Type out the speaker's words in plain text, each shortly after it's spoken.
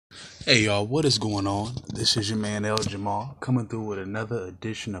Hey y'all, what is going on? This is your man El Jamal coming through with another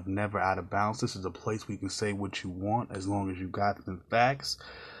edition of Never Out of Bounds. This is a place where you can say what you want as long as you got the facts.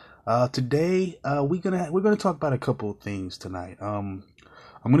 Today, we're gonna talk about a couple of things tonight. I'm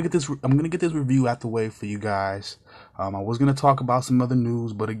gonna get this review out the way for you guys. I was gonna talk about some other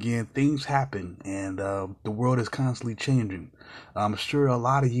news, but again, things happen, and the world is constantly changing. I'm sure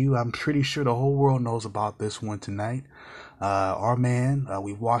I'm pretty sure the whole world knows about this one tonight. Our man,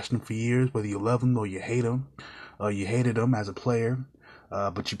 we've watched him for years, whether you love him or you hate him, you hated him as a player,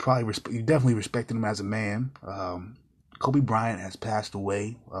 but you definitely respected him as a man. Kobe Bryant has passed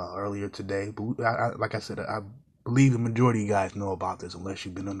away earlier today. But like I said, I believe the majority of you guys know about this, unless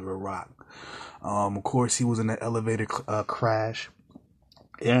you've been under a rock. Of course, he was in an elevator crash.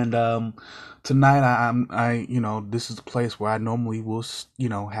 And tonight, this is the place where I normally will,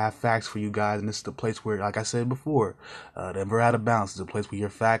 have facts for you guys, and this is the place where, like I said before, Never Out of Bounds is a place where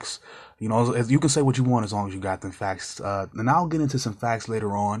your facts, as you can say what you want as long as you got them facts. And I'll get into some facts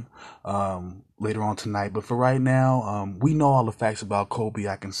later on tonight. But for right now, we know all the facts about Kobe.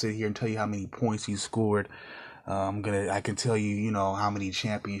 I can sit here and tell you how many points he scored. I can tell you, how many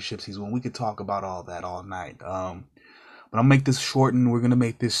championships he's won. We could talk about all that all night. But I'll make this short and we're going to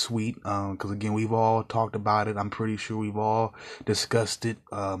make this sweet because, again, we've all talked about it. I'm pretty sure we've all discussed it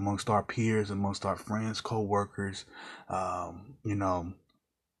amongst our peers, amongst our friends, co-workers, just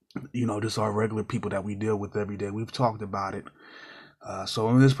our regular people that we deal with every day. We've talked about it.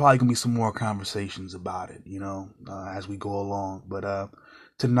 So there's probably going to be some more conversations about it, as we go along. But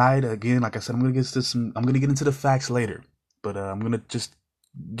tonight, again, like I said, I'm going to get into the facts later. But I'm going to just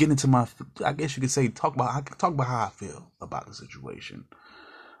get into I guess you could say, talk about how I feel about the situation.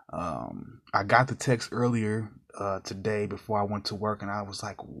 I got the text earlier today before I went to work, and I was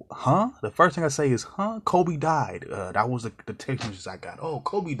like, huh? The first thing I say is, huh? Kobe died. That was the text message I got. Oh,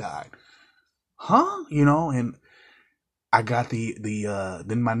 Kobe died. Huh? And I got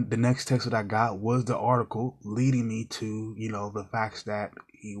the next text that I got was the article leading me to, the facts that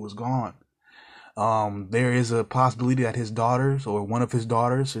he was gone. There is a possibility that his daughters or one of his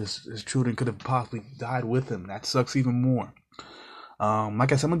daughters, his children, could have possibly died with him. That sucks even more.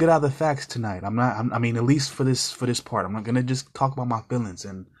 Like I said, I'm gonna get out of the facts tonight. At least for this part, I'm not gonna just talk about my feelings.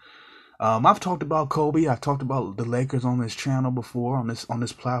 And I've talked about Kobe. I've talked about the Lakers on this channel before, on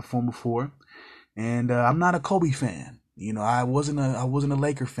this platform before, and I'm not a Kobe fan. I wasn't a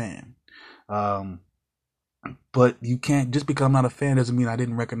Laker fan. But you can't, just because I'm not a fan doesn't mean I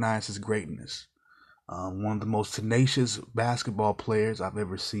didn't recognize his greatness. One of the most tenacious basketball players I've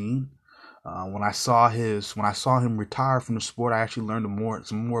ever seen. When I saw him retire from the sport, I actually learned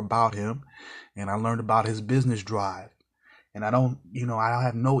some more about him, and I learned about his business drive. And I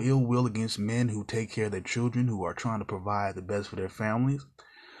have no ill will against men who take care of their children, who are trying to provide the best for their families.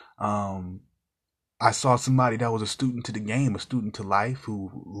 I saw somebody that was a student to the game, a student to life,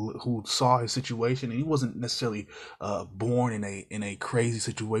 who saw his situation, and he wasn't necessarily born in a crazy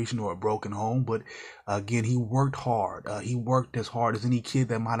situation or a broken home, but again, he worked hard. He worked as hard as any kid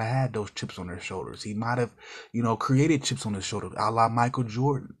that might have had those chips on their shoulders. He might have, created chips on his shoulders, a la Michael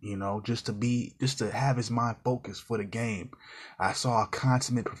Jordan. Just to have his mind focused for the game. I saw a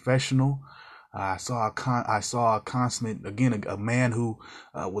consummate professional. I saw a consummate, again, a man who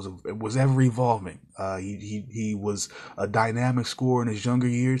was ever evolving. He was a dynamic scorer in his younger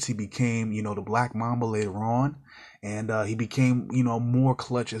years. He became, the Black Mamba later on, and he became, more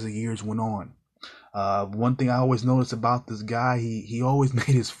clutch as the years went on. One thing I always noticed about this guy, he always made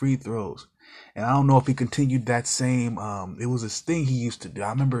his free throws, and I don't know if he continued that same. It was this thing he used to do. I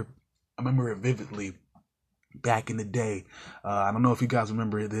remember it vividly. Back in the day, I don't know if you guys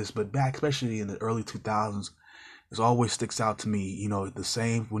remember this, but back, especially in the early 2000s, it always sticks out to me, the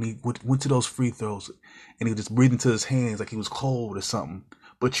same when he went to those free throws and he just breathed into his hands like he was cold or something,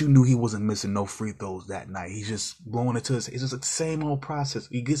 but you knew he wasn't missing no free throws that night. He's just blowing it's just the same old process.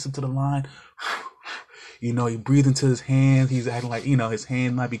 He gets into the line, he breathes into his hands. He's acting like, his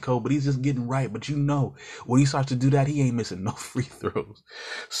hand might be cold, but he's just getting right. But when he starts to do that, he ain't missing no free throws.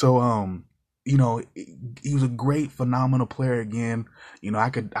 So, he was a great, phenomenal player. Again, I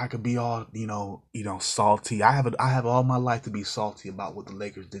could be all, salty. I have all my life to be salty about what the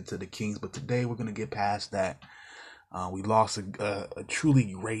Lakers did to the Kings, but today we're gonna get past that. We lost a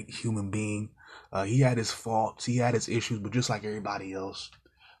truly great human being. He had his faults, he had his issues, but just like everybody else.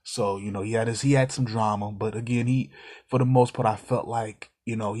 So he had some drama, but again, for the most part, I felt like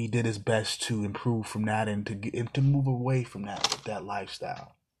he did his best to improve from that and to move away from that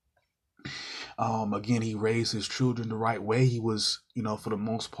lifestyle. Again, he raised his children the right way. He was, for the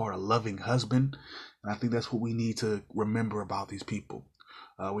most part, a loving husband. And I think that's what we need to remember about these people.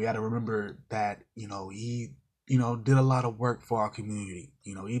 We got to remember that, he, did a lot of work for our community,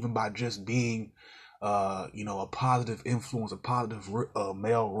 even by just being, a positive influence, a positive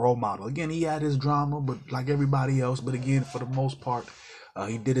male role model. Again, he had his drama, but like everybody else, but again, for the most part,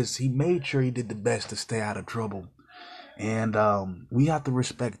 he made sure he did the best to stay out of trouble. And we have to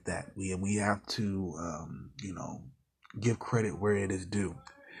respect that. We have to, give credit where it is due.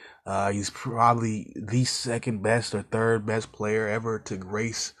 He's probably the second best or third best player ever to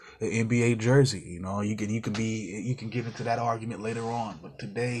grace an NBA jersey. You can get into that argument later on, but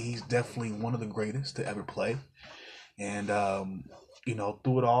today he's definitely one of the greatest to ever play. And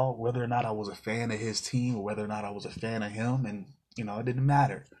through it all, whether or not I was a fan of his team or whether or not I was a fan of him, and it didn't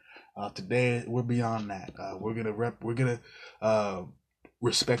matter. Today we're beyond that. We're gonna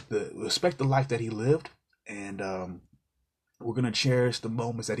respect the life that he lived, and we're gonna cherish the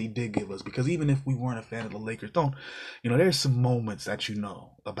moments that he did give us. Because even if we weren't a fan of the Lakers, there's some moments that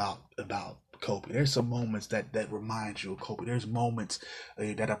about Kobe. There's some moments that remind you of Kobe. There's moments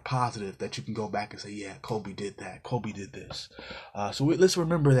that are positive that you can go back and say, yeah, Kobe did that. Kobe did this. So let's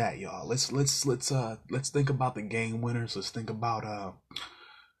remember that, y'all. Let's think about the game winners. Let's think about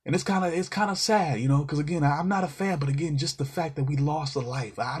and it's kind of sad, because again, I'm not a fan, but again, just the fact that we lost a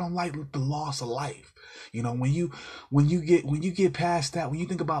life. I don't like the loss of life. When you get past that, when you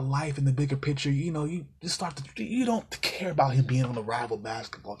think about life in the bigger picture, you just you don't care about him being on the rival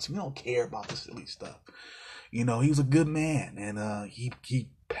basketball team. You don't care about the silly stuff. He was a good man, and he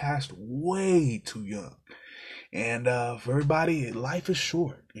passed way too young. And for everybody, life is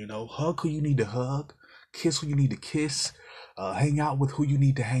short. Hug who you need to hug, kiss who you need to kiss. Hang out with who you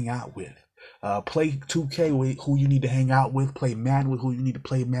need to hang out with. Play 2K with who you need to hang out with. Play Madden with who you need to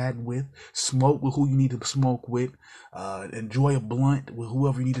play Madden with. Smoke with who you need to smoke with. Enjoy a blunt with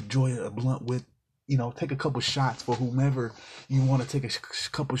whoever you need to enjoy a blunt with. Take a couple shots for whomever you want to take a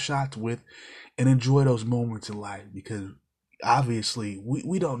couple shots with, and enjoy those moments in life, because obviously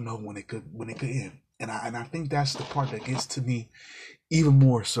we don't know when it could end. And I think that's the part that gets to me even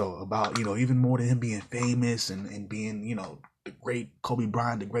more so about, even more than him being famous and being, the great Kobe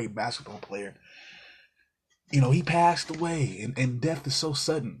Bryant, the great basketball player. He passed away, and death is so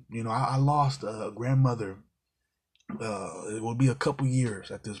sudden. I lost a grandmother. It will be a couple years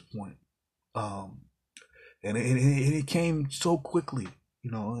at this point. And it came so quickly,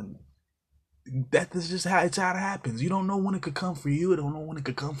 and that is just how it happens. You don't know when it could come for you. You don't know when it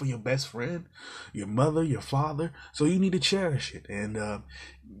could come for your best friend, your mother, your father. So you need to cherish it. And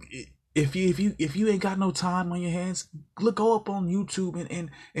if you ain't got no time on your hands, go up on YouTube and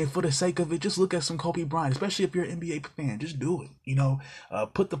for the sake of it, just look at some Kobe Bryant. Especially if you're an NBA fan, just do it.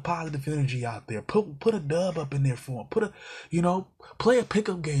 Put the positive energy out there. Put a dub up in there for him. Play a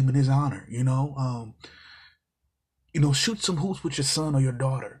pickup game in his honor. Shoot some hoops with your son or your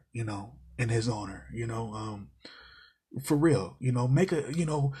daughter. In his honor, for real, make a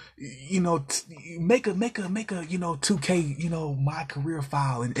 2K, my career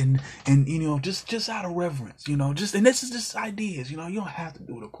file, and just out of reverence, and this is just ideas, you don't have to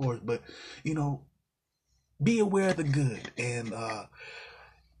do it, of course, but be aware of the good, and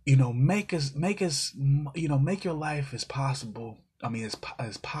make your life as possible. I mean,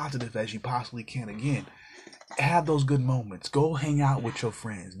 as positive as you possibly can. Again, have those good moments. Go hang out with your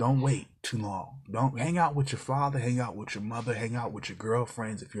friends. Don't wait too long. Don't hang out with your father. Hang out with your mother. Hang out with your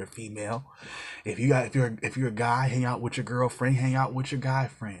girlfriends if you're a female. If you're a guy, hang out with your girlfriend. Hang out with your guy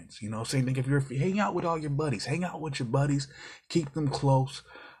friends. Same thing. Hang out with all your buddies. Hang out with your buddies. Keep them close.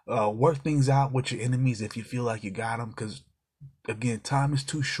 Work things out with your enemies if you feel like you got them. Because again, time is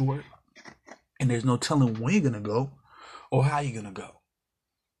too short, and there's no telling when you're gonna go or how you're gonna go.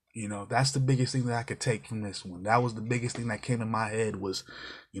 That's the biggest thing that I could take from this one. That was the biggest thing that came in my head was,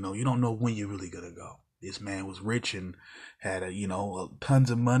 you don't know when you're really going to go. This man was rich and had,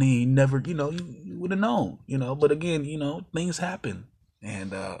 tons of money. He never, you would have known, but again, things happen.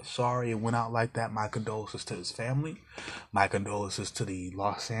 And sorry it went out like that. My condolences to his family. My condolences to the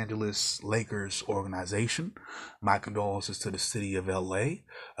Los Angeles Lakers organization. My condolences to the city of LA.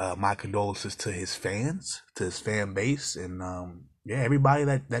 My condolences to his fans, to his fan base, and everybody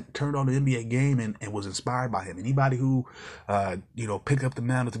that turned on the NBA game and was inspired by him. Anybody who picked up the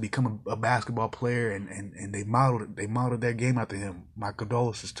mantle to become a basketball player and they modeled their game after him. My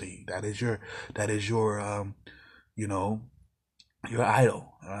condolences to you. That is your your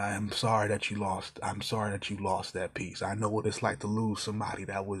idol. I'm sorry that you lost. I'm sorry that you lost that piece. I know what it's like to lose somebody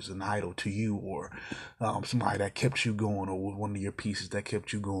that was an idol to you, or somebody that kept you going, or one of your pieces that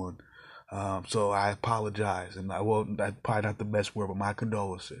kept you going. So I apologize, and that's probably not the best word, but my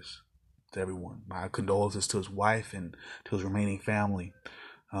condolences to everyone. My condolences to his wife and to his remaining family.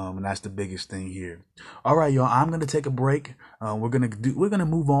 And that's the biggest thing here. All right, y'all. I'm gonna take a break. We're gonna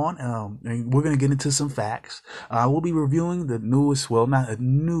move on, and we're gonna get into some facts. We'll be reviewing the newest, well, not a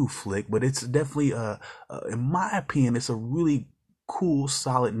new flick, but it's definitely, in my opinion, it's a really cool,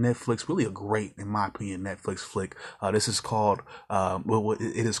 solid Netflix, really a great, in my opinion, Netflix flick. This is called,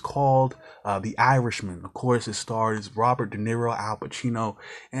 it is called The Irishman. Of course, it stars Robert De Niro, Al Pacino,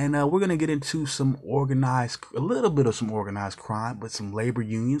 and we're gonna get into a little bit of some organized crime, but some labor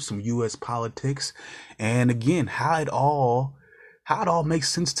unions, some U.S. politics, and again, how it all makes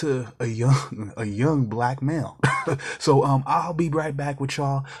sense to a young black male. So I'll be right back with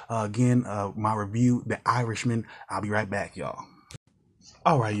y'all. Again, my review, The Irishman. I'll be right back, y'all.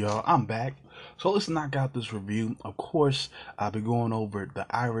 All right, y'all, I'm back. So let's knock out this review. Of course, I'll be going over The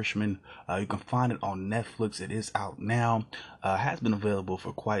Irishman. You can find it on Netflix. It is out now. Has been available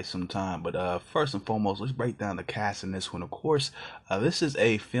for quite some time. But first and foremost, let's break down the cast in this one. Of course, this is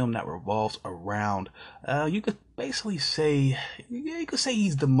a film that revolves around, you could basically say, you could say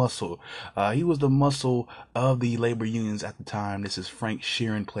he's the muscle. He was the muscle of the labor unions at the time. This is Frank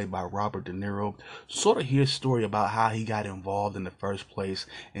Sheeran, played by Robert De Niro. Sort of his story about how he got involved in the first place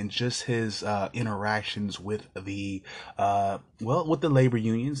and just his interactions with the with the labor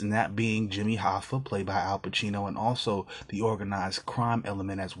unions, and that being Jimmy Hoffa, played by Al Pacino, and also the organized crime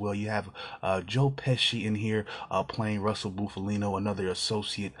element as well. You have Joe Pesci in here playing Russell Bufalino, another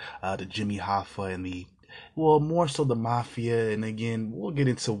associate to Jimmy Hoffa, and more so the mafia. And again, we'll get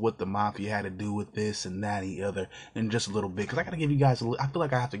into what the mafia had to do with this and that and the other in just a little bit, because I gotta give you guys I feel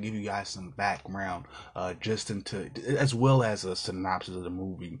like I have to give you guys some background just into, as well as a synopsis of the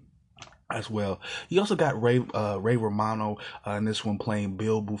movie as well. You also got Ray Romano in this one, playing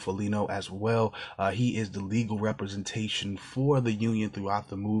Bill Bufalino as well. He is the legal representation for the union throughout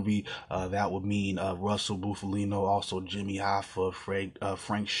the movie. That would mean Russell Bufalino, also Jimmy Hoffa,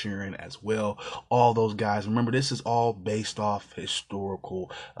 Frank Sheeran as well. All those guys. Remember, this is all based off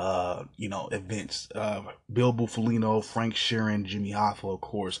historical, events. Bill Bufalino, Frank Sheeran, Jimmy Hoffa, of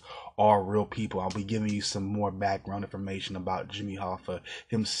course, are real people. I'll be giving you some more background information about Jimmy Hoffa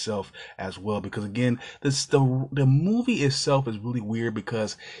himself as well, because again, the movie itself is really weird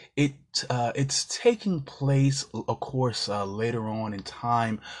because it's taking place, of course, later on in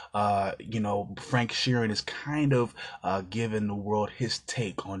time. Frank Sheeran is kind of giving the world his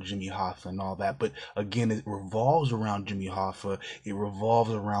take on Jimmy Hoffa and all that, but again, it revolves around Jimmy Hoffa, it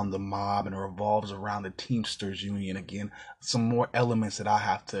revolves around the mob, and it revolves around the Teamsters Union. Again, some more elements that I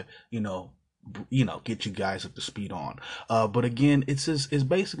have to get you guys up to speed on. But again, it's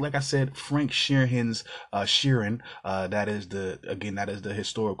basically, like I said, Frank Sheeran's Sheeran. That is the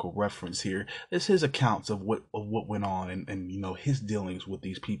historical reference here. It's his accounts of what went on, and his dealings with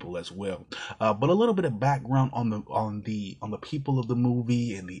these people as well. But a little bit of background on the people of the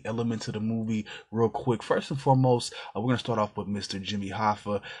movie and the elements of the movie real quick. First and foremost, we're gonna start off with Mr. Jimmy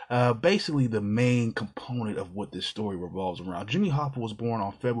Hoffa. Basically the main component of what this story revolves around. Jimmy Hoffa was born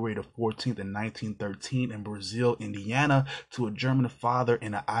on February the 14th in 1913 in Brazil, Indiana, to a German father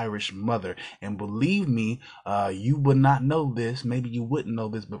and an Irish mother. And believe me, you would not know this, maybe you wouldn't know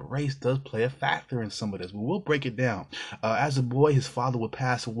this, but race does play a factor in some of this, but we'll break it down. As a boy, his father would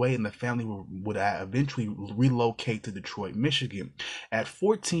pass away and the family would eventually relocate to Detroit, Michigan. At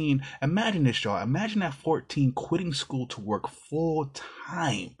 14, imagine this, y'all, imagine at 14 quitting school to work full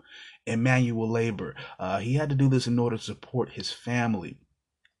time in manual labor. He had to do this in order to support his family.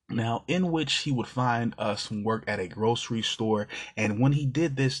 Now, in which he would find some work at a grocery store, and when he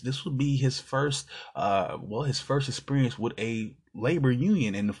did this would be his first experience with a labor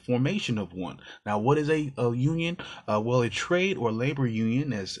union and the formation of one. Now, what is a union? A trade or labor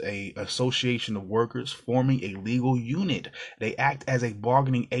union is a association of workers forming a legal unit. They act as a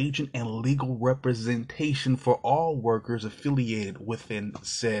bargaining agent and legal representation for all workers affiliated within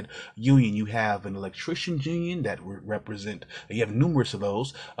said union. You have an electrician's union that represent, you have numerous of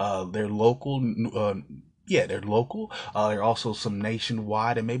those. They're local. They're local. There are also some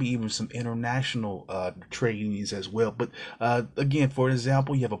nationwide and maybe even some international trade unions as well. But again, for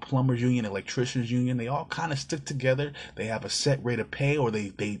example, you have a plumbers union, electricians union. They all kind of stick together. They have a set rate of pay, or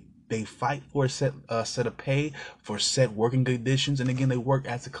they fight for a set of pay for set working conditions, and again, they work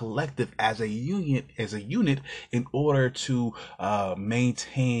as a collective, as a unit, in order to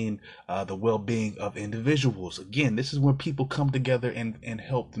maintain the well-being of individuals. Again, this is when people come together and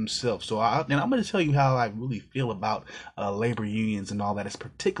help themselves. So I'm going to tell you how I really feel about labor unions and all that, is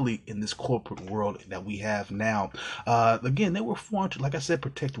particularly in this corporate world that we have now. Again, they were formed to, like I said,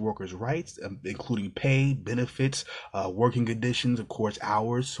 protect workers' rights, including pay, benefits, working conditions, of course,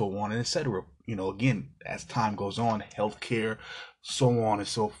 hours, so on and etc. Again, as time goes on, healthcare, so on and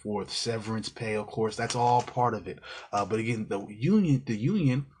so forth. Severance pay, of course, that's all part of it. But again, the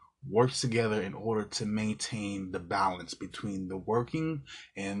union works together in order to maintain the balance between the working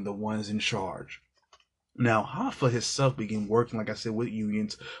and the ones in charge. Now, Hoffa himself began working, like I said, with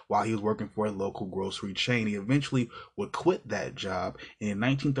unions while he was working for a local grocery chain. He eventually would quit that job. And in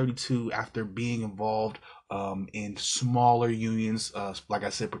 1932, after being involved in smaller unions, like I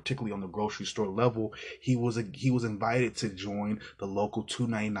said, particularly on the grocery store level, he was invited to join the local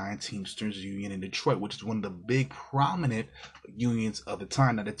 299 Teamsters Union in Detroit, which is one of the big prominent unions of the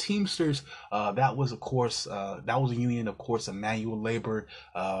time. Now, the Teamsters, that was, of course, that was a union, of course, of manual labor.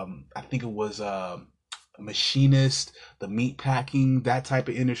 I think it was. Machinist, the meat packing, that type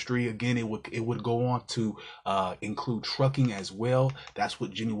of industry. Again, it would go on to include trucking as well. That's what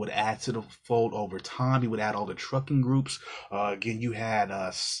Jimmy would add to the fold over time. He would add all the trucking groups. Again, you had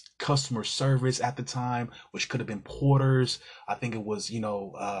customer service at the time, which could have been porters. I think it was,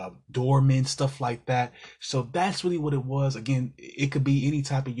 doormen, stuff like that. So that's really what it was. Again, it could be any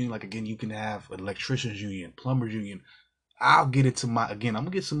type of union. Like, again, you can have an electrician's union, plumber's union. I'll get into I'm gonna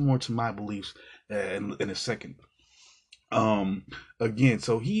get some more to my beliefs in a second. Um, again,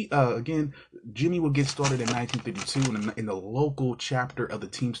 so again, Jimmy would get started in 1952 in the local chapter of the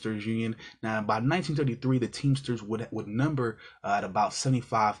Teamsters Union. Now, by 1933, the Teamsters would number at about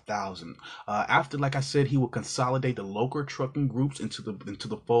 75,000. After, like I said, he would consolidate the local trucking groups into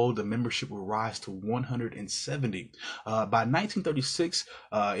the fold. The membership would rise to 170. By 1936,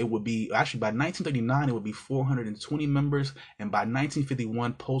 it would be actually by 1939 it would be 420 members, and by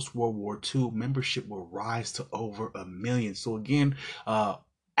 1951, post World War II, membership will rise to over a million. So again,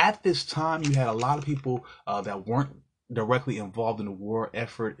 at this time, you had a lot of people that weren't directly involved in the war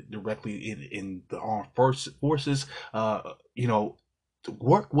effort, directly in the armed forces.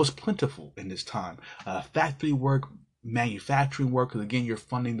 Work was plentiful in this time. Factory work, manufacturing work, because again, you're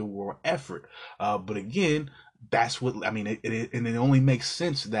funding the war effort. But again, that's what I mean. And it only makes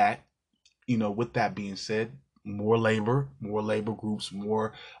sense that, with that being said, more labor groups,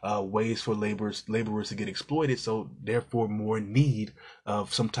 more ways for laborers to get exploited. So therefore, more need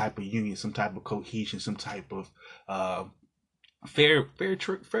of some type of union, some type of cohesion, some type of uh, fair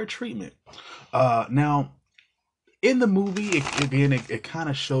treatment. Now, in the movie, it kind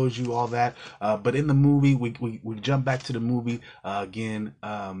of shows you all that. But in the movie, we jump back to the movie again.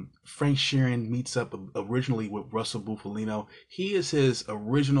 Frank Sheeran meets up originally with Russell Bufalino. He is his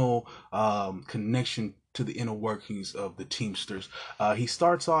original connection to the inner workings of the Teamsters. He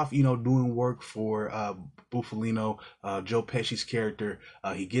starts off, doing work for Bufalino, Joe Pesci's character.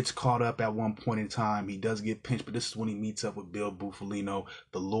 He gets caught up at one point in time. He does get pinched, but this is when he meets up with Bill Bufalino,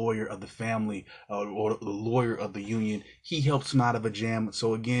 the lawyer of the family, or the lawyer of the union. He helps him out of a jam.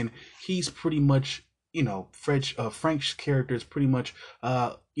 So again, he's pretty much, Frank's character is pretty much,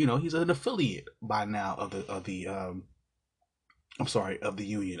 he's an affiliate by now of the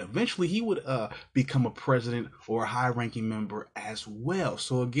union. Eventually, he would become a president or a high-ranking member as well.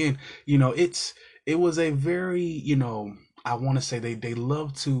 So again, it was a very, I want to say they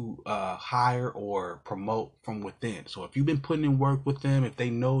love to hire or promote from within. So if you've been putting in work with them, if they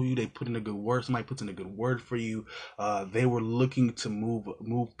know you, they put in a good word. Somebody puts in a good word for you. They were looking to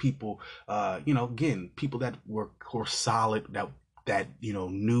move people. Again, people that were solid, that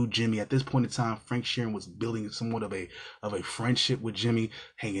knew Jimmy at this point in time. Frank Sheeran was building somewhat of a friendship with Jimmy,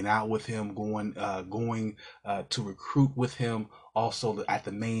 hanging out with him, going to recruit with him. Also at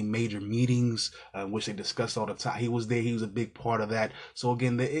the main major meetings, which they discussed all the time. He was there. He was a big part of that. So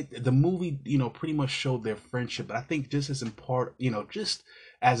again, the movie pretty much showed their friendship. But I think just as important, just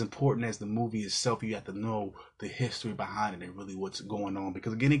as important as the movie itself, you have to know the history behind it and really what's going on,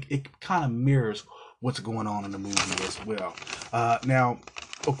 because again, it kind of mirrors what's going on in the movie as well. Now,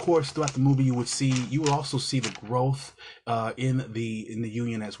 of course, throughout the movie, you would also see the growth in the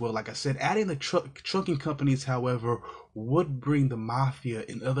union as well. Like I said, adding the trucking companies, however, would bring the mafia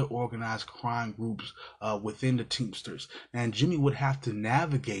and other organized crime groups within the Teamsters. And Jimmy would have to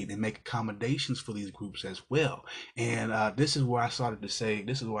navigate and make accommodations for these groups as well. And this is where I say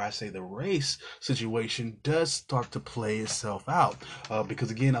the race situation does start to play itself out. Because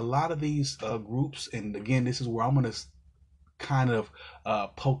again, a lot of these groups, and again, this is where I'm going to kind of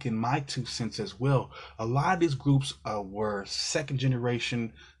poke in my 2 cents as well. A lot of these groups were second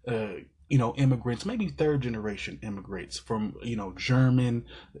generation immigrants, maybe third generation immigrants from, German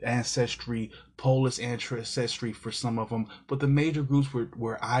ancestry, Polish ancestry for some of them, but the major groups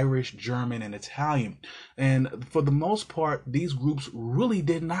were Irish, German, and Italian. And for the most part, these groups really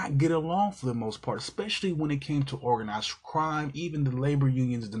did not get along for the most part, especially when it came to organized crime, even the labor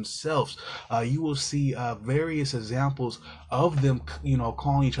unions themselves. You will see various examples of them,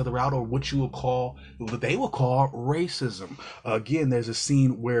 calling each other out, or what they will call racism. Again, there's a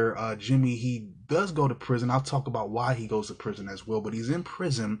scene where Jimmy, he does go to prison. I'll talk about why he goes to prison as well. But he's in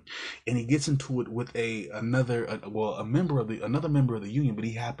prison, and he gets into it with another member of the union, but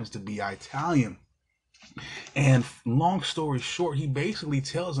he happens to be Italian. And long story short, he basically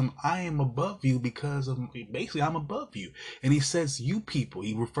tells him, "I am above you because of basically I'm above you." And he says, "You people."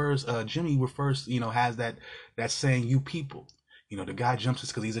 He refers, Jimmy refers, has that saying, "You people." The guy jumps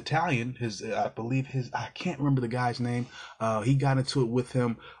because he's Italian. I can't remember the guy's name. He got into it with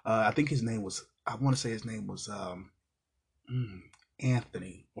him. I think his name was, I want to say his name was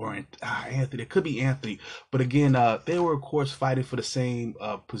Anthony, or Anthony. It could be Anthony. But again, they were of course fighting for the same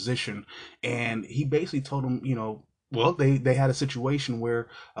position, and he basically told him, well, they had a situation where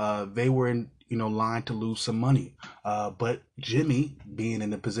they were in line to lose some money, but Jimmy, being in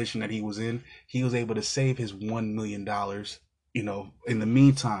the position that he was in, he was able to save his $1 million, in the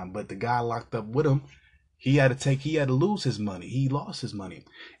meantime. But the guy locked up with him, he had to lose his money. He lost his money.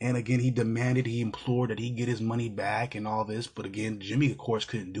 And again, he implored that he get his money back and all this. But again, Jimmy, of course,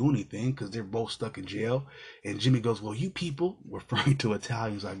 couldn't do anything because they're both stuck in jail. And Jimmy goes, "Well, you people," referring to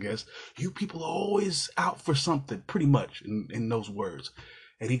Italians, I guess, "you people are always out for something," pretty much in those words.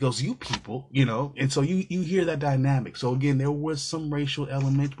 And he goes, "You people," and so you hear that dynamic. So again, there was some racial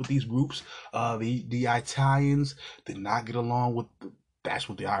elements with these groups. The Italians did not get along with that's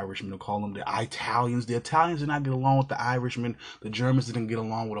what the Irishmen will call them, the Italians. The Italians did not get along with the Irishmen. The Germans didn't get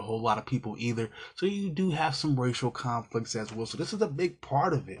along with a whole lot of people either. So you do have some racial conflicts as well. So this is a big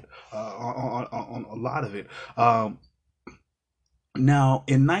part of it, on a lot of it. Now,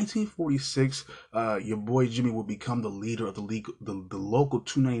 in 1946, your boy Jimmy would become the leader of the local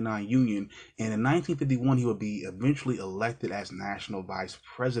 299 union, and in 1951 he would be eventually elected as national vice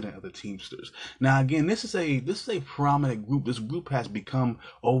president of the Teamsters. Now, again, this is a prominent group. This group has become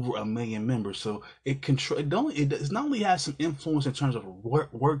over 1 million members, so it not only has some influence in terms of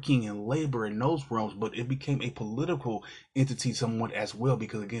working and labor in those realms, but it became a political entity somewhat as well,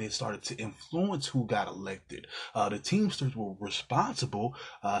 because again, it started to influence who got elected. The Teamsters were responsible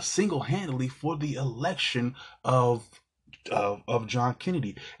single-handedly for the election of John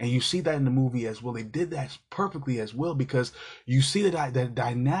Kennedy, and you see that in the movie as well. They did that perfectly as well, because you see that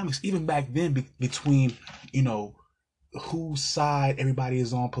dynamics even back then between whose side everybody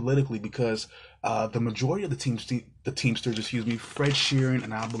is on politically, because the majority of the Teamsters, Fred Sheeran,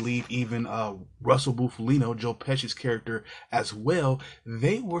 and I believe even Russell Bufalino, Joe Pesci's character as well,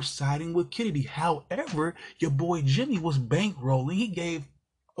 they were siding with Kennedy. However, your boy Jimmy was bankrolling. He gave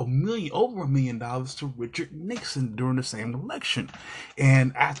over $1 million to Richard Nixon during the same election,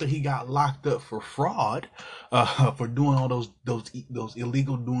 and after he got locked up for fraud, for doing all those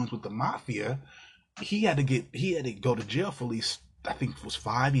illegal doings with the mafia, he had to go to jail for at least, I think it was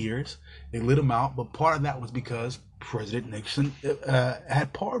 5 years. They let him out, but part of that was because President Nixon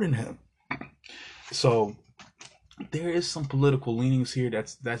had pardoned him. So there is some political leanings here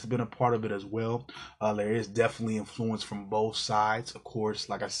that's been a part of it as well. There is definitely influence from both sides. Of course,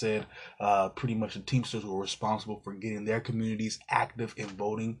 like I said, pretty much the Teamsters were responsible for getting their communities active in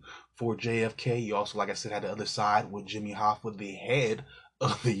voting for JFK. You also, like I said, had the other side with Jimmy Hoffa, the head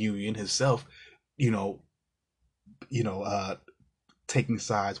of the union himself, taking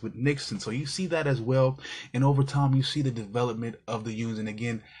sides with Nixon. So you see that as well. And over time, you see the development of the unions, and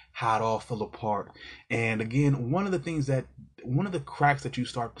again, how it all fell apart. And again, one of the cracks that you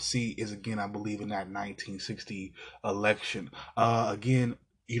start to see is, again, I believe in that 1960 election. Again,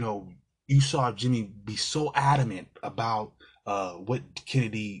 you saw Jimmy be so adamant about what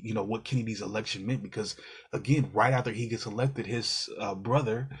Kennedy's election meant, because again, right after he gets elected, his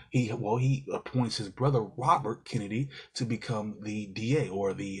brother, he appoints his brother Robert Kennedy to become the DA,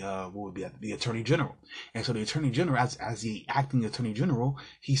 or the Attorney General. And so the Attorney General, as the acting Attorney General,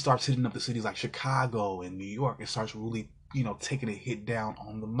 he starts hitting up the cities like Chicago and New York, and starts really taking a hit down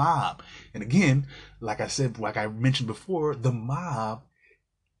on the mob. And again, like I mentioned before, the mob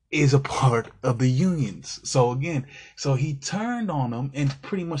is a part of the unions. So again, he turned on them and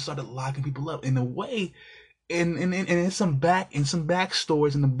pretty much started locking people up in a way. And in some back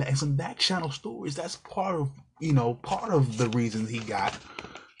stories and some back channel stories, that's part of the reason he got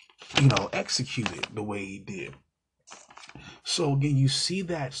executed the way he did. So again, you see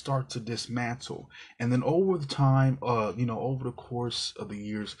that start to dismantle, and then over the time, over the course of the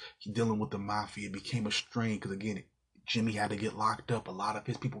years, dealing with the mafia, it became a strain because again, Jimmy had to get locked up. A lot of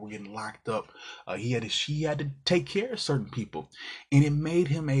his people were getting locked up. She had to take care of certain people, and it made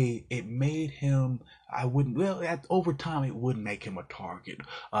him. I wouldn't. Well, over time, it would make him a target.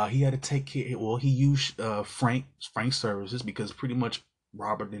 He had to take care. Well, he used Frank's services because pretty much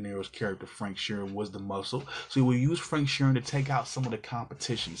Robert De Niro's character Frank Sheeran was the muscle. So he would use Frank Sheeran to take out some of the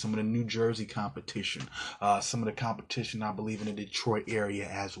competition, some of the New Jersey competition, some of the competition I believe in the Detroit area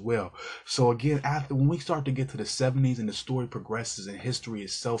as well. So again, after when we start to get to the 70s and the story progresses and history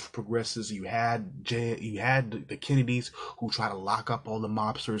itself progresses, you had the Kennedys who try to lock up all the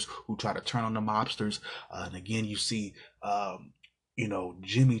mobsters, who try to turn on the mobsters, and again you see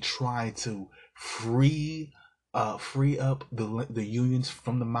Jimmy trying to free up the unions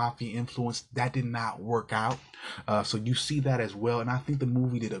from the mafia influence. That did not work out. So you see that as well, and I think the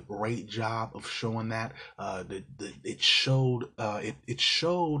movie did a great job of showing that. It showed it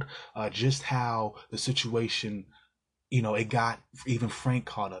showed just how the situation. It got even Frank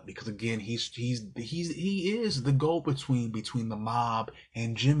caught up because again, he is the go between the mob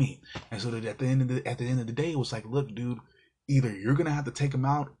and Jimmy, and so that at the end of the day, it was like, look, dude, either you're gonna have to take him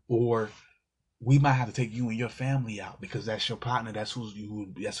out, or we might have to take you and your family out because that's your partner. That's who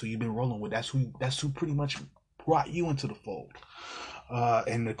you've been rolling with. That's who pretty much brought you into the fold.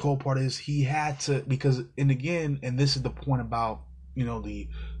 And the cool part is he had to because and this is the point about the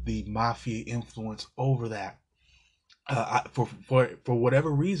mafia influence over that. For whatever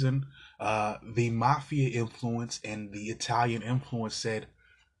reason, the mafia influence and the Italian influence said,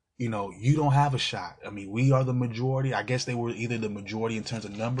 you don't have a shot. I mean, we are the majority. I guess they were either the majority in terms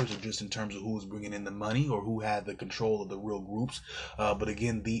of numbers or just in terms of who was bringing in the money or who had the control of the real groups. But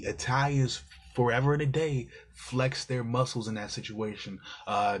again, the Italians forever and a day flex their muscles in that situation.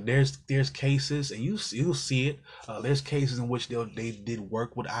 There's cases, and you'll see it. There's cases in which they did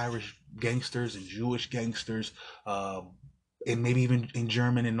work with Irish gangsters and Jewish gangsters. And maybe even in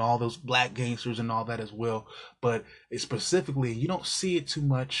German and all those black gangsters and all that as well. But specifically, you don't see it too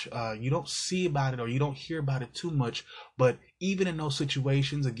much. You don't see about it or you don't hear about it too much. But even in those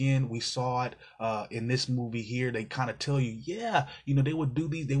situations, again, we saw it in this movie here. They kind of tell you, yeah, they would do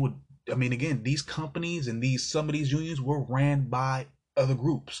these. They would. I mean, again, these companies and some of these unions were ran by other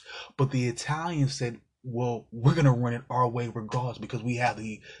groups, but the Italians said, well, we're gonna run it our way regardless because we have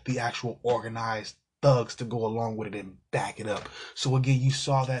the actual organized thugs to go along with it and back it up. So again, you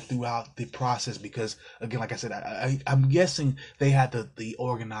saw that throughout the process because again, like I said, I'm guessing they had the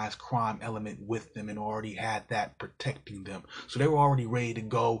organized crime element with them and already had that protecting them. So they were already ready to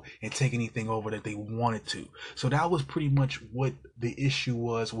go and take anything over that they wanted to. So that was pretty much what the issue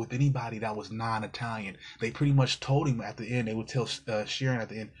was with anybody that was non-Italian. They pretty much told him at the end, they would tell Sheeran at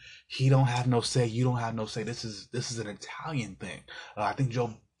the end, he don't have no say, you don't have no say. This is an Italian thing. I think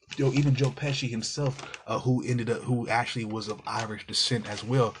even Joe Pesci himself, who actually was of Irish descent as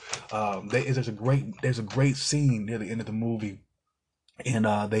well. There's a great scene near the end of the movie, and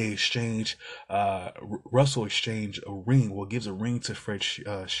Russell exchange a ring. Well, gives a ring to Fred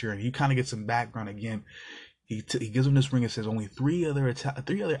Sheeran. You kind of get some background again. He gives him this ring and says only three other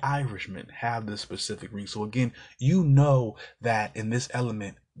Irishmen have this specific ring. So again, that in this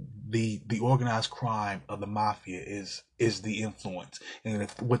element, the organized crime of the mafia is the influence, and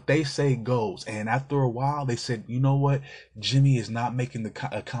if what they say goes. And after a while, they said, you know what, Jimmy is not making the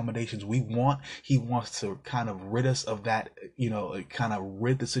accommodations we want. He wants to kind of rid us of that, kind of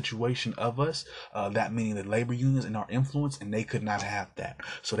rid the situation of us. That meaning the labor unions and our influence, and they could not have that.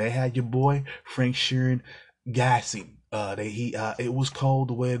 So they had your boy Frank Sheeran gassing. It was cold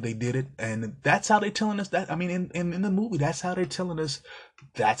the way they did it, and that's how they're telling us that. I mean, in the movie, that's how they're telling us.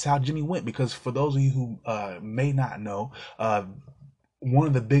 That's how Jimmy went. Because for those of you who may not know, one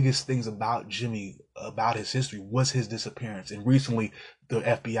of the biggest things about Jimmy, about his history, was his disappearance. And recently, the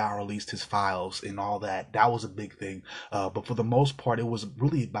FBI released his files and all that. That was a big thing. But for the most part, it was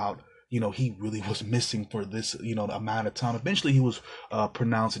really about he really was missing for this amount of time. Eventually, he was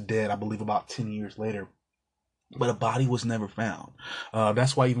pronounced dead, I believe, about 10 years later. But a body was never found.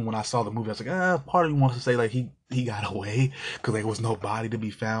 That's why even when I saw the movie, I was like, part of me wants to say like he got away because there was no body to be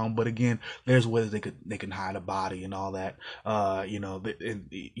found. But again, there's ways they can hide a body and all that.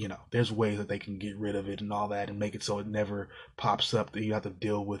 There's ways that they can get rid of it and all that and make it so it never pops up that you have to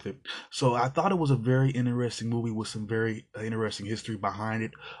deal with it. So I thought it was a very interesting movie with some very interesting history behind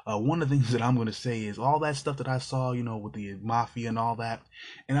it. One of the things that I'm going to say is all that stuff that I saw, with the mafia and all that,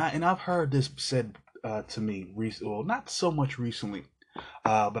 and I've heard this said to me recently, well, not so much recently,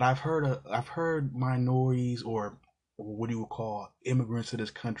 but I've heard minorities or what do you call immigrants to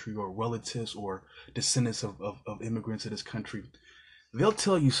this country, or relatives or descendants of immigrants to this country, they'll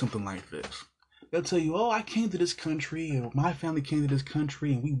tell you something like this. They'll tell you, oh, I came to this country, and my family came to this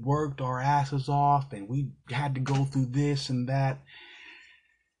country, and we worked our asses off, and we had to go through this and that.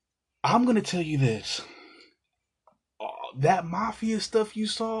 I'm going to tell you this. That mafia stuff you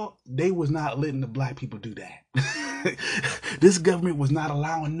saw, they was not letting the black people do that. This government was not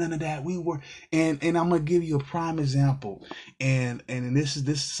allowing none of that. We were, and I'm gonna give you a prime example, and this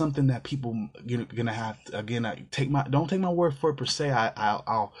is something that people gonna have to, again, don't take my word for it per se.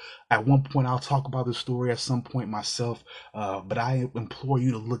 I'll at one point I'll talk about this story at some point myself, but I implore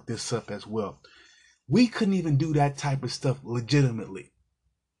you to look this up as well. We couldn't even do that type of stuff legitimately.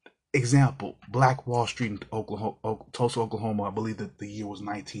 Example, Black Wall Street in Tulsa, Oklahoma. I believe that the year was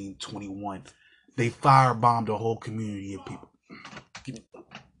 1921. They firebombed a whole community of people.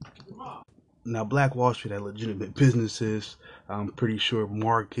 Now, Black Wall Street had legitimate businesses. I'm pretty sure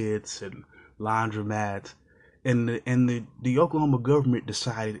markets and laundromats, and the Oklahoma government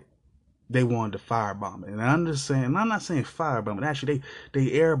decided they wanted to firebomb it. And I'm not saying firebomb it. Actually,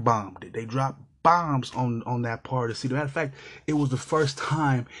 they air bombed it. They dropped bombs on that part of the city. Matter of fact, it was the first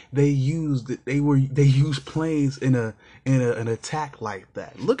time they used it. They used planes in an attack like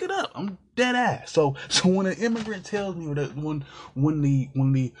that. Look it up. I'm dead ass. So when an immigrant tells me, or that when the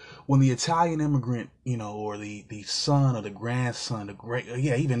Italian immigrant, or the son or the grandson,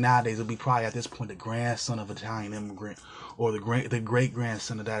 even nowadays it'll be probably at this point the grandson of Italian immigrant, or the great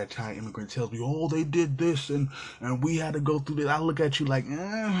grandson of that Italian immigrant tells me, oh, they did this and we had to go through this. I look at you like,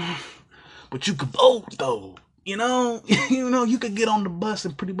 but you could vote though. You could get on the bus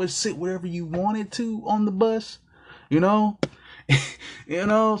and pretty much sit wherever you wanted to on the bus. So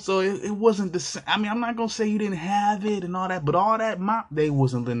it wasn't the same. I mean, I'm not gonna say you didn't have it and all that, but all that they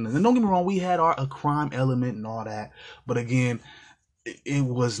wasn't letting it. And don't get me wrong, we had a crime element and all that, but again, it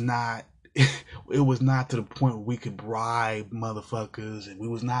was not. It was not to the point where we could bribe motherfuckers, and we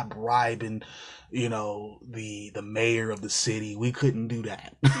was not bribing, the mayor of the city. We couldn't do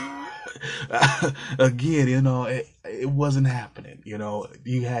that. Again, it wasn't happening.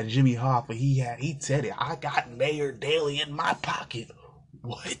 You had Jimmy Hoffa. He said it. I got Mayor Daley in my pocket.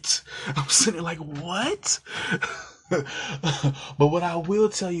 What? I'm sitting there like, what? But what I will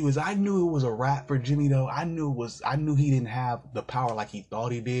tell you is, I knew it was a wrap for Jimmy though. I knew he didn't have the power like he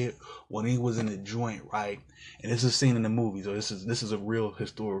thought he did when he was in the joint, right? And this is seen in the movie, so this is a real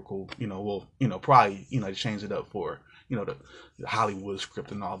historical, probably, to change it up for, the Hollywood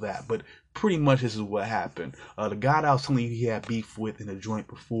script and all that. But pretty much this is what happened. The guy that I was telling you he had beef with in the joint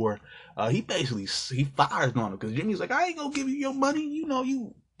before, he fires on him because Jimmy's like, I ain't gonna give you your money,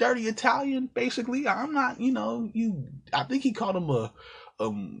 you dirty Italian, basically. I'm not, I think he called him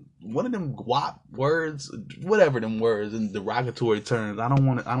one of them guap words, whatever them words in derogatory terms. I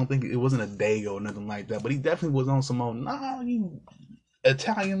don't think it wasn't a dago or nothing like that, but he definitely was on some old, you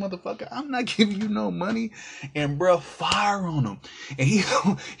Italian motherfucker, I'm not giving you no money. And bro, fire on him, and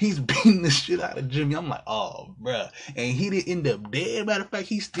he's beating the shit out of Jimmy. I'm like, oh bro, and he didn't end up dead. Matter of fact,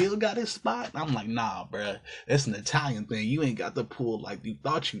 he still got his spot. I'm like, nah bro, that's an Italian thing. You ain't got the pull like you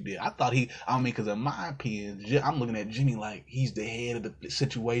thought you did. Because in my opinion, I'm looking at Jimmy like he's the head of the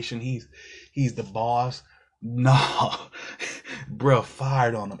situation. He's the boss. Nah, bro,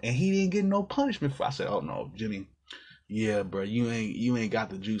 fired on him, and he didn't get no punishment for. I said, oh no, Jimmy. Yeah, bro, you ain't got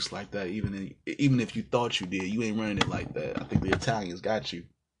the juice like that. Even if you thought you did, you ain't running it like that. I think the Italians got you.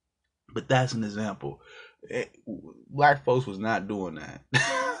 But that's an example. Black folks was not doing that.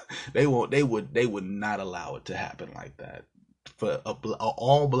 They would not allow it to happen like that. For a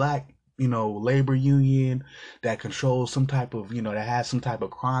all black, labor union that controls some type of, that has some type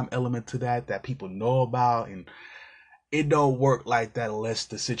of crime element to that people know about, and it don't work like that unless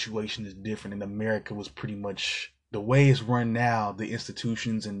the situation is different. And America was pretty much the way it's run now, the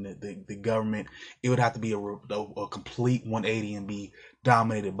institutions and the government, it would have to be a complete 180 and be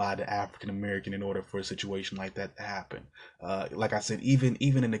dominated by the African American in order for a situation like that to happen. Like I said, even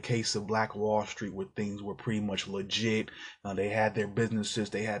in the case of Black Wall Street, where things were pretty much legit, they had their businesses,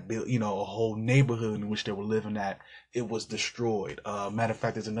 they had built, a whole neighborhood in which they were living at. It was destroyed. Matter of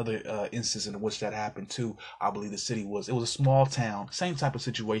fact, there's another instance in which that happened too. I believe it was a small town, same type of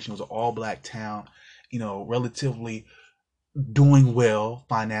situation. It was an all black town. Relatively doing well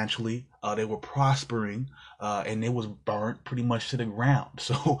financially. They were prospering, and it was burnt pretty much to the ground.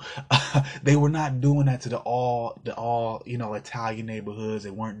 So they were not doing that to the all Italian neighborhoods. They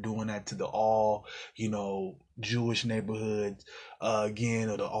weren't doing that to the all Jewish neighborhoods, again,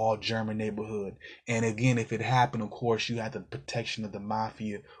 or the all German neighborhood. And again, if it happened, of course, you had the protection of the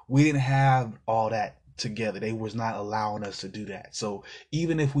mafia. We didn't have all that together. They was not allowing us to do that. So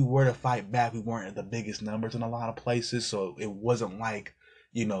even if we were to fight back, we weren't at the biggest numbers in a lot of places. So it wasn't like,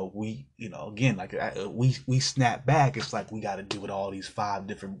 again, like we snap back. It's like we got to deal with all these 5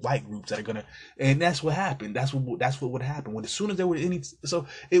 different white groups that are gonna, and that's what happened. That's what would happen when as soon as there were any. So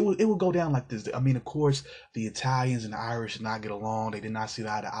it would go down like this. I mean, of course, the Italians and the Irish did not get along. They did not see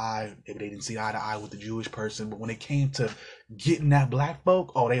eye to eye. They didn't see eye to eye with the Jewish person. But when it came to getting that black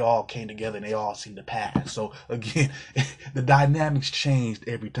folk, oh, they all came together and they all seemed to pass. So again, the dynamics changed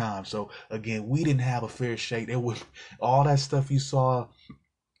every time. So again, we didn't have a fair shake. There was all that stuff you saw.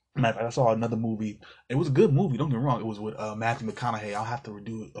 Matter of fact, I saw another movie. It was a good movie. Don't get me wrong. It was with Matthew McConaughey. I'll have to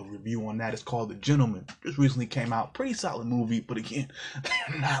do a review on that. It's called The Gentleman. Just recently came out. Pretty solid movie. But again,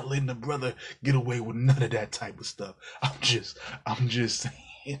 they're not letting the brother get away with none of that type of stuff. I'm just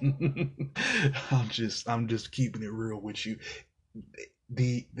saying. I'm just keeping it real with you.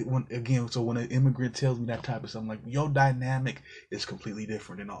 So when an immigrant tells me that type of stuff, I'm like, your dynamic is completely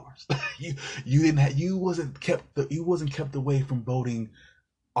different than ours. you wasn't kept away from voting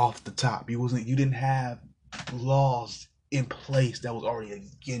off the top. You didn't have laws in place that was already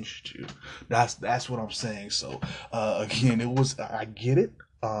against you. That's what I'm saying. So again, I get it.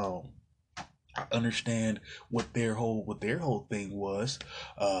 I understand what their whole thing was,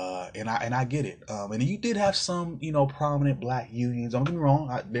 and I get it. And you did have some, prominent black unions. Don't get me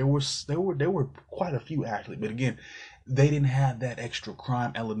wrong. There were quite a few actually, but again, they didn't have that extra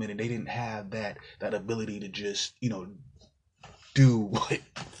crime element, and they didn't have that ability to just, do what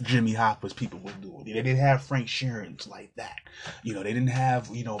Jimmy Hoffa's people were doing. They didn't have Frank Sheeran's like that. They didn't have,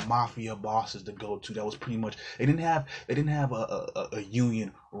 mafia bosses to go to. That was pretty much, they didn't have a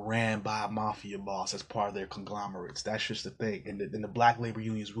union ran by a mafia boss as part of their conglomerates. That's just the thing. And the black labor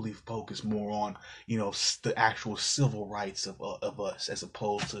unions really focus more on, the actual civil rights of us, as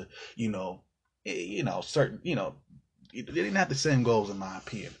opposed to, certain, they didn't have the same goals, in my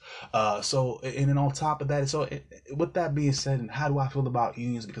opinion. And then on top of that, with that being said, and how do I feel about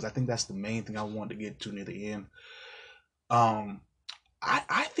unions? Because I think that's the main thing I wanted to get to near the end.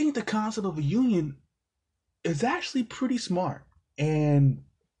 I think the concept of a union is actually pretty smart, and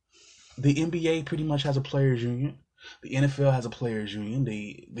the NBA pretty much has a players' union. The NFL has a players' union.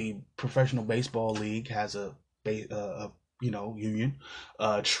 The Professional Baseball League has a union.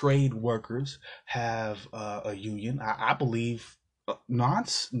 Trade workers have a union. I believe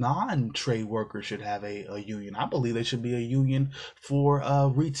non-trade workers should have a union. I believe there should be a union for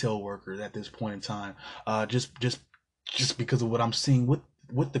retail workers at this point in time. Just because of what I'm seeing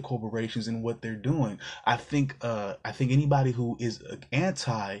with the corporations and what they're doing. I think anybody who is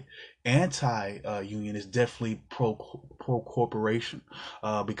anti union is definitely pro corporation,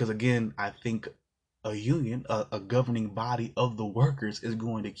 because again, I think a union, a governing body of the workers, is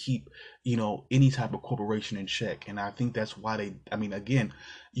going to keep, any type of corporation in check. And I think that's why again,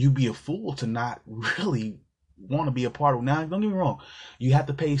 you'd be a fool to not really want to be a part of. Now, don't get me wrong, you have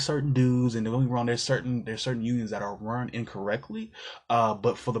to pay certain dues, and don't get me wrong, there's certain unions that are run incorrectly.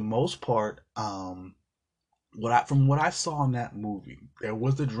 But for the most part, from what I saw in that movie, there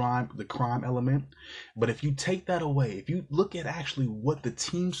was the crime element. But if you take that away, if you look at actually what the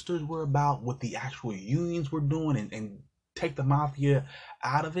Teamsters were about, what the actual unions were doing, and take the mafia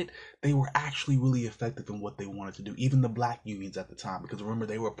out of it, they were actually really effective in what they wanted to do. Even the black unions at the time, because remember,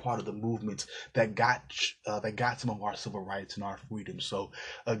 they were part of the movements that got some of our civil rights and our freedom. So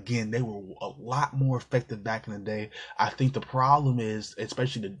again, they were a lot more effective back in the day. I think the problem is,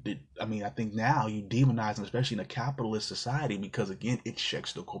 especially I think now you demonize them, especially in a capitalist society, because again, it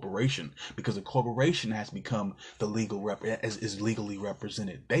checks the corporation, because the corporation has become the legal is legally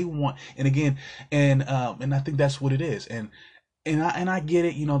represented. They want, and I think that's what it is. And I get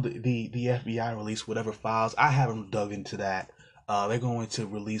it, the FBI released whatever files. I haven't dug into that. They're going to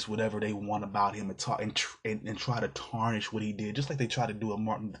release whatever they want about him and try to tarnish what he did, just like they try to do with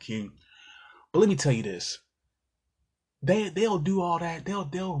Martin Luther King. But let me tell you this. They'll do all that.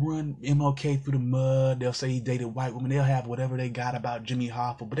 They'll run MLK through the mud. They'll say he dated white women. They'll have whatever they got about Jimmy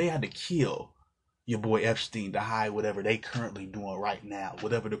Hoffa, but they had to kill your boy Epstein to hide whatever they currently doing right now.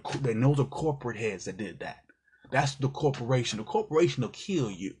 And those are corporate heads that did that. That's the corporation. The corporation will kill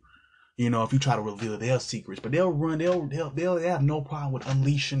you, if you try to reveal their secrets. But they'll have no problem with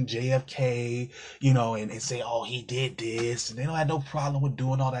unleashing JFK, and say, oh, he did this. And they don't have no problem with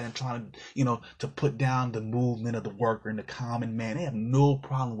doing all that and trying to, to put down the movement of the worker and the common man. They have no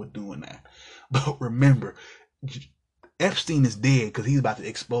problem with doing that. But remember, Epstein is dead because he's about to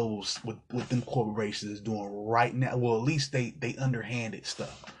expose what them corporations is doing right now. Well, at least they underhanded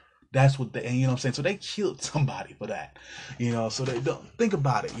stuff. That's what and you know what I'm saying? So they killed somebody for that. So they don't think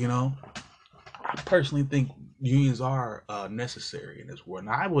about it, personally think unions are necessary in this world.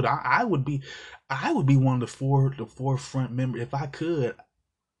 And I would be one of the forefront members if I could.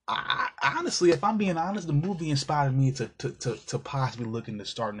 Honestly, if I'm being honest, the movie inspired me to possibly look into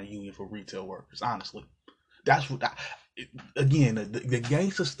starting a union for retail workers. Honestly, that's what. Again, the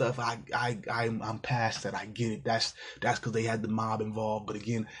gangster stuff, I'm past that. I get it. That's because they had the mob involved. But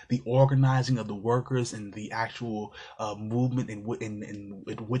again, the organizing of the workers and the actual movement in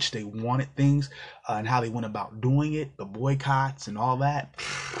which they wanted things and how they went about doing it, the boycotts and all that.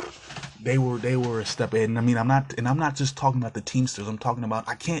 They were a step in. I mean, I'm not just talking about the Teamsters. I'm talking about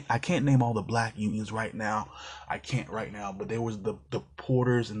I can't name all the black unions right now. I can't right now, but there was the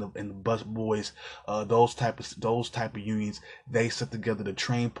porters and the bus boys, those type of unions. They set together the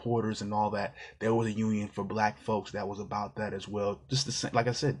train porters and all that. There was a union for black folks that was about that as well. Just the same, like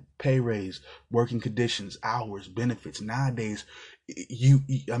I said, pay raise, working conditions, hours, benefits. Nowadays,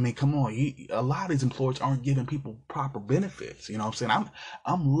 I mean, come on, a lot of these employers aren't giving people proper benefits. You know what I'm saying?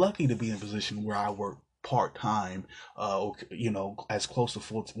 I'm lucky to be in a position where I work part-time, as close to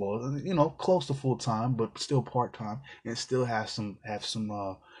close to full-time, but still part-time, and still have some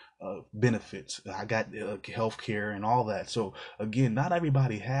benefits. I got health care and all that. So again, not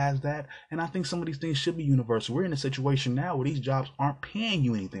everybody has that, and I think some of these things should be universal. We're in a situation now where these jobs aren't paying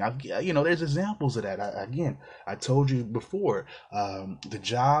you anything. There's examples of that. I told you before, the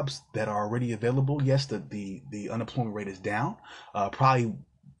jobs that are already available. Yes, the unemployment rate is down, probably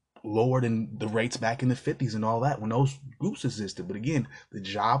lower than the rates back in the 50s and all that when those groups existed. But again, the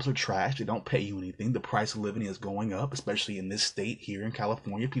jobs are trash. They don't pay you anything. The price of living is going up, especially in this state here in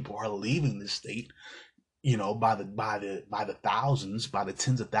California. People are leaving this state, by the thousands, by the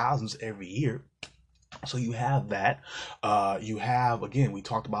tens of thousands every year. So you have that. You have, again, we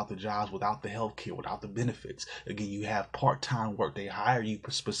talked about the jobs without the health care, without the benefits. Again, you have part-time work. They hire you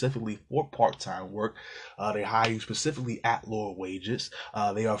specifically for part-time work. They hire you specifically at lower wages.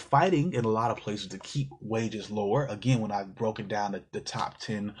 They are fighting in a lot of places to keep wages lower. Again, when I broke it down the top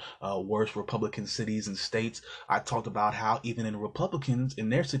 10 worst Republican cities and states, I talked about how even in Republicans, in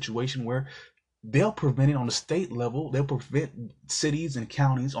their situation where they'll prevent it on the state level. They'll prevent cities and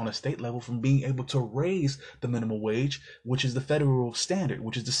counties on a state level from being able to raise the minimum wage, which is the federal standard,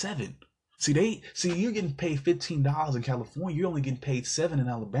 which is the 7. See, you're getting paid $15 in California. You're only getting paid 7 in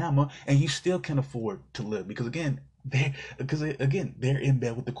Alabama, and you still can't afford to live because they're in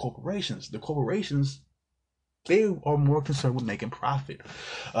bed with the corporations. The corporations, they are more concerned with making profit,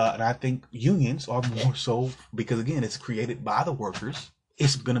 and I think unions are more so because again, it's created by the workers.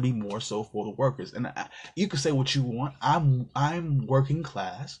 It's going to be more so for the workers. And you can say what you want. I'm working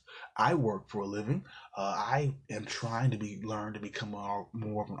class. I work for a living. I am trying to learn to become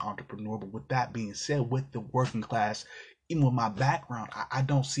more of an entrepreneur. But with that being said, with the working class, even with my background, I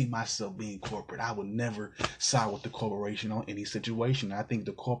don't see myself being corporate. I would never side with the corporation on any situation. I think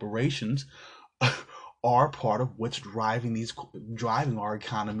the corporations are part of what's driving our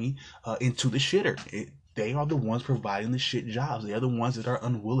economy into the shitter. They are the ones providing the shit jobs. They are the ones that are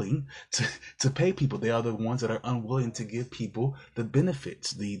unwilling to pay people. They are the ones that are unwilling to give people the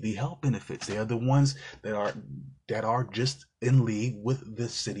benefits, the health benefits. They are the ones that are just in league with the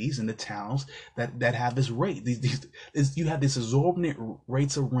cities and the towns that have this rate. You have this exorbitant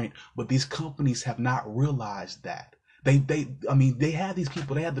rates of rent, but these companies have not realized that. They have these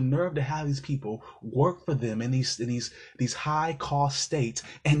people. They have the nerve to have these people work for them in these high cost states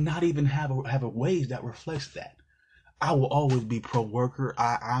and not even have a wage that reflects that. I will always be pro worker.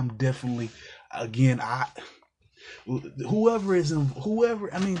 I'm definitely, again,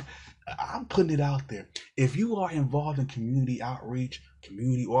 I'm putting it out there. If you are involved in community outreach,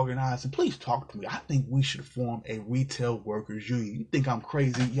 community organizing, please talk to me. I think we should form a retail workers union. You think I'm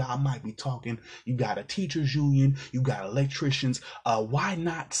crazy? Yeah, I might be talking. You got a teachers union. You got electricians. Why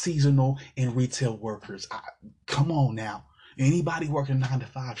not seasonal and retail workers? Come on now. Anybody working 9 to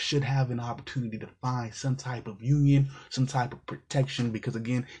 5 should have an opportunity to find some type of union, some type of protection, because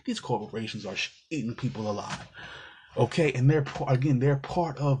again, these corporations are eating people alive. Okay, and they're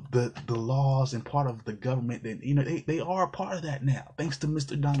part of the laws and part of the government. That they are a part of that now, thanks to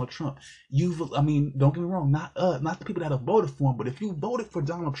Mr. Donald Trump. Don't get me wrong, not the people that have voted for him, but if you voted for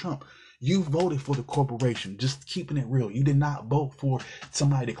Donald Trump, you voted for the corporation. Just keeping it real. You did not vote for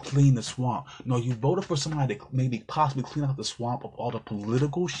somebody to clean the swamp. No, you voted for somebody to maybe possibly clean out the swamp of all the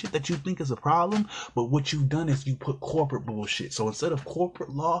political shit that you think is a problem. But what you've done is you put corporate bullshit. So instead of corporate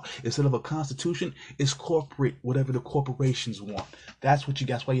law, instead of a constitution, it's corporate, whatever the corporations want. That's what you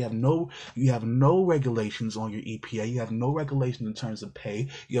got. That's why you have no regulations on your EPA. You have no regulations in terms of pay.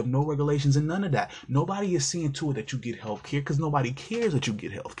 You have no regulations in none of that. Nobody is seeing to it that you get health care because nobody cares that you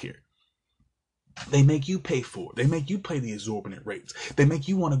get health care. They make you pay for it. They make you pay the exorbitant rates. They make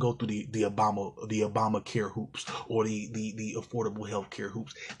you want to go through the Obamacare hoops or the affordable health care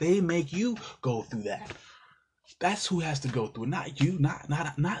hoops. They make you go through that. That's who has to go through it, not you, not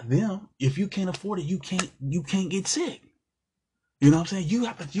them. If you can't afford it, you can't get sick. You know what I'm saying? You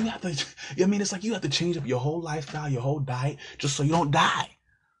have to. I mean, it's like you have to change up your whole lifestyle, your whole diet, just so you don't die.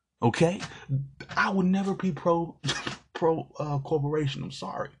 Okay? I would never be pro corporation. I'm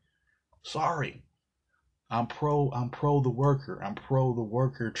sorry. I'm pro the worker. I'm pro the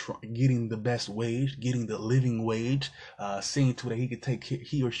worker getting the best wage, getting the living wage, seeing to that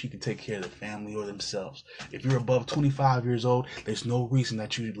he or she can take care of the family or themselves. If you're above 25 years old, there's no reason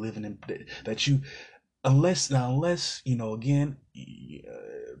that you living in that you unless again,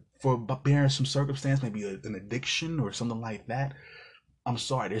 for bearing some circumstance, maybe an addiction or something like that. I'm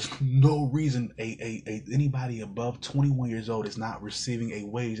sorry, there's no reason anybody above 21 years old is not receiving a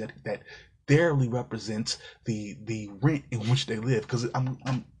wage that barely represents the rent in which they live. Because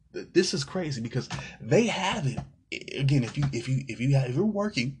this is crazy because they have it. Again, if you're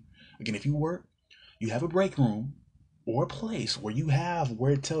working, again, if you work, you have a break room or a place where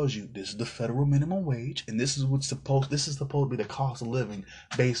it tells you this is the federal minimum wage and this is supposed to be the cost of living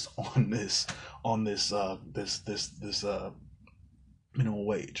based on this minimum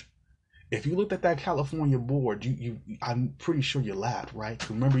wage. If you looked at that California board, I'm pretty sure you laughed, right?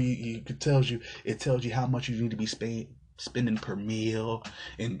 Remember, it tells you how much you need to be spending per meal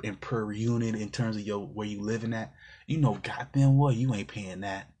and per unit in terms of where you living at. You know, goddamn well, you ain't paying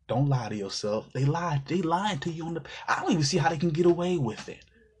that. Don't lie to yourself. They lying to you I don't even see how they can get away with it.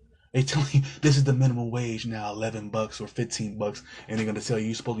 They tell you this is the minimum wage now, $11 or $15, and they're gonna tell you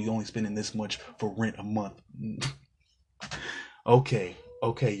you're supposed to be only spending this much for rent a month. Okay,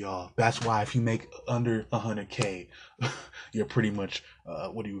 y'all. That's why if you make under 100K, you're pretty much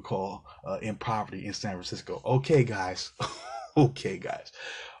what do you call in poverty in San Francisco. Okay, guys. Okay, guys.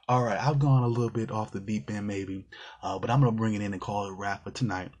 All right, I've gone a little bit off the deep end, maybe, but I'm gonna bring it in and call it a wrap for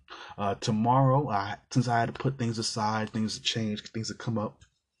tonight. Tomorrow, since I had to put things aside, things to change, things to come up,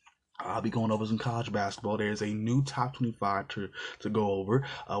 I'll be going over some college basketball. There's a new top 25 to go over.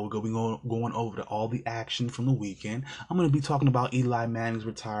 We're going to be going over all the action from the weekend. I'm going to be talking about Eli Manning's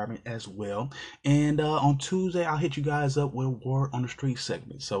retirement as well. And on Tuesday, I'll hit you guys up with a Word on the Street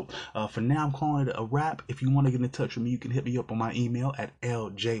segment. So for now, I'm calling it a wrap. If you want to get in touch with me, you can hit me up on my email at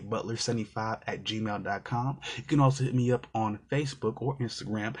ljbutler75@gmail.com. You can also hit me up on Facebook or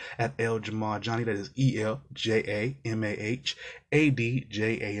Instagram at LJamahJohnny. That is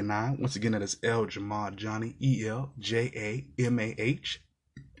ELJAMAHADJANI. Once again, that is LJamahJohnny,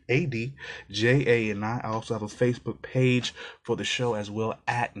 ELJAMAHADJANI. I also have a Facebook page for the show as well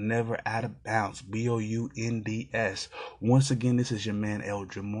at Never Out of Bounds, BOUNDS. Once again, this is your man El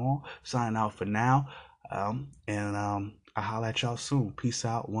Jamal signing out for now. And I'll holla at y'all soon. Peace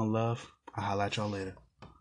out. One love. I'll holla at y'all later.